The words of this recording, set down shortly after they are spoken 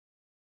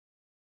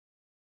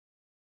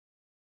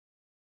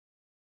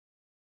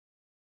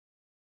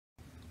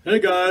Hey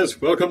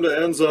guys, welcome to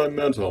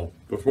ENZYMENTAL.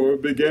 Before we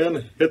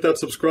begin, hit that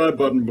subscribe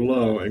button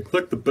below and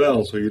click the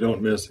bell so you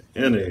don't miss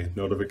any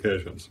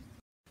notifications.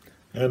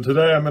 And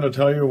today I'm going to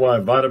tell you why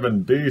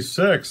vitamin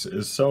B6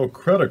 is so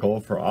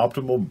critical for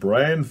optimal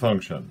brain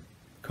function.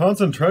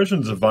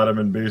 Concentrations of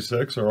vitamin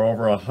B6 are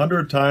over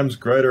 100 times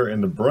greater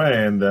in the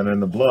brain than in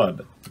the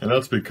blood, and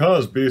that's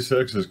because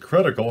B6 is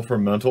critical for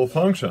mental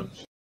function.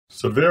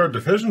 Severe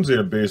deficiency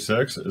of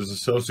B6 is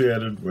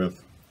associated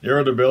with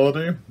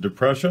irritability,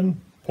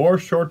 depression, poor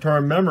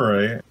short-term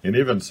memory, and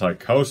even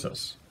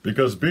psychosis.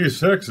 Because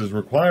B6 is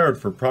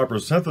required for proper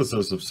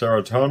synthesis of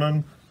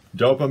serotonin,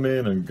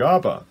 dopamine, and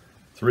GABA,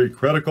 three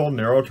critical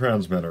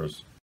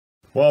neurotransmitters.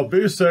 While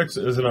B6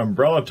 is an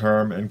umbrella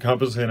term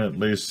encompassing at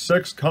least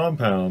 6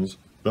 compounds,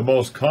 the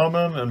most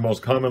common and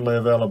most commonly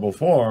available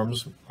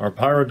forms are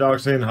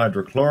pyridoxine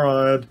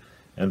hydrochloride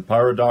and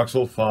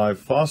pyridoxal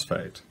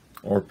 5-phosphate,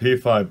 or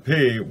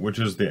P5P, which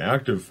is the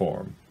active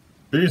form.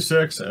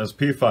 B6 as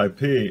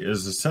P5P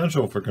is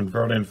essential for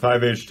converting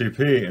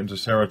 5-HTP into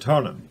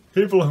serotonin.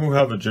 People who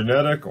have a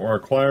genetic or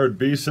acquired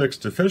B6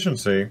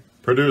 deficiency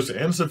produce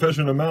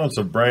insufficient amounts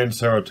of brain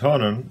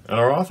serotonin and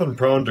are often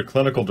prone to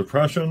clinical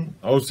depression,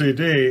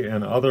 OCD,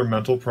 and other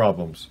mental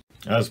problems.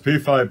 As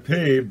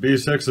P5P,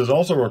 B6 is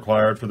also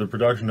required for the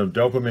production of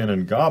dopamine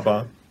and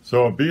GABA,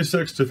 so a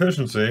B6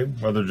 deficiency,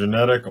 whether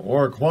genetic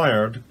or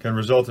acquired, can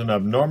result in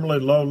abnormally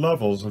low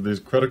levels of these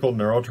critical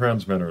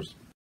neurotransmitters.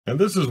 And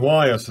this is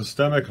why a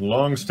systemic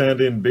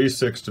long-standing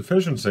B6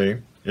 deficiency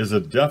is a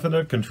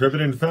definite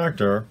contributing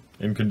factor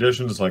in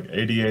conditions like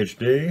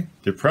ADHD,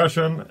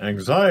 depression,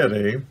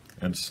 anxiety,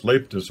 and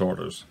sleep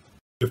disorders.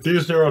 If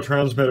these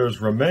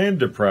neurotransmitters remain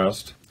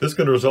depressed, this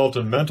can result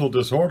in mental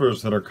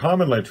disorders that are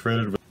commonly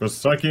treated with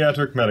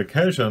psychiatric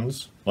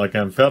medications like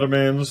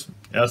amphetamines,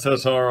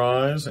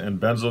 SSRIs, and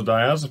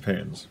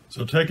benzodiazepines.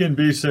 So taking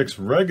B6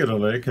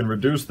 regularly can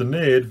reduce the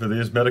need for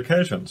these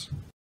medications.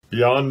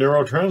 Beyond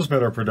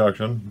neurotransmitter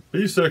production,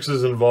 B6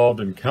 is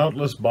involved in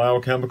countless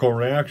biochemical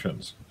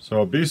reactions,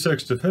 so a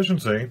B6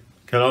 deficiency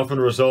can often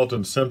result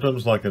in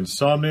symptoms like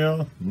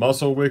insomnia,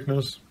 muscle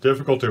weakness,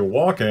 difficulty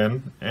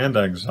walking, and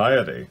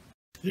anxiety.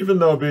 Even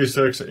though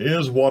B6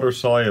 is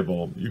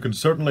water-soluble, you can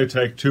certainly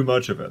take too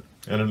much of it,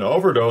 and an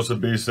overdose of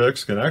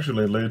B6 can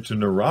actually lead to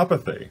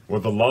neuropathy,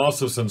 with a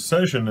loss of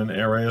sensation in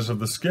areas of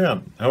the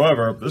skin.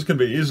 However, this can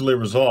be easily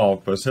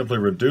resolved by simply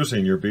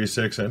reducing your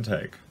B6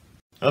 intake.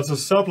 As a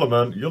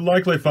supplement, you'll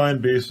likely find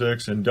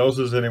B6 in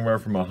doses anywhere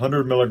from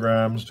 100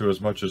 milligrams to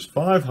as much as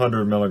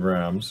 500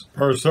 milligrams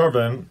per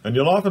serving, and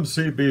you'll often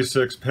see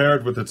B6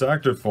 paired with its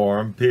active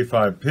form,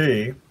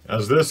 P5P,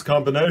 as this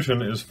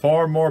combination is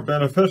far more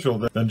beneficial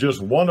than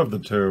just one of the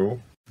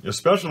two,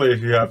 especially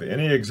if you have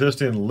any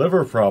existing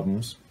liver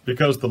problems,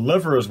 because the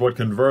liver is what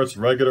converts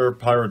regular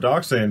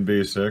pyridoxine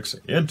B6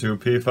 into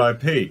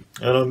P5P.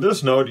 And on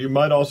this note, you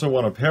might also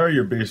want to pair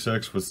your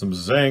B6 with some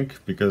zinc,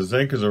 because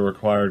zinc is a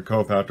required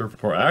cofactor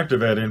for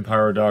activating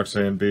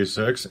pyridoxine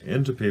B6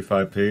 into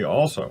P5P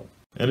also.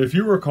 And if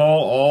you recall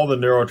all the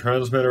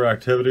neurotransmitter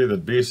activity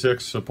that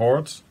B6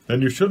 supports,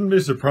 then you shouldn't be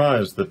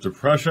surprised that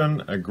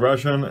depression,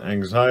 aggression,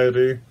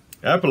 anxiety,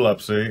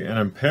 epilepsy, and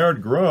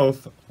impaired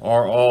growth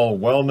are all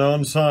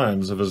well-known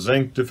signs of a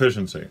zinc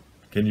deficiency.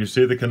 Can you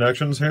see the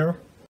connections here?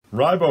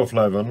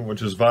 Riboflavin,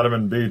 which is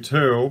vitamin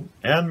B2,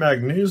 and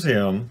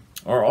magnesium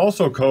are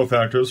also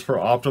cofactors for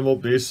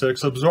optimal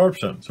B6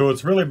 absorption. So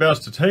it's really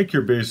best to take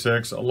your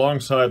B6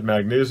 alongside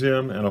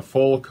magnesium and a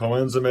full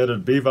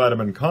coenzymated B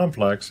vitamin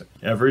complex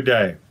every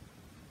day.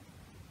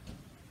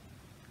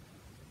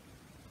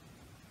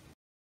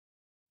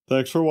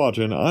 Thanks for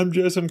watching. I'm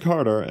Jason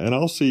Carter, and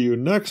I'll see you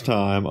next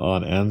time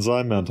on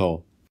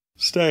ENZYMENTAL.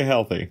 Stay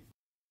healthy.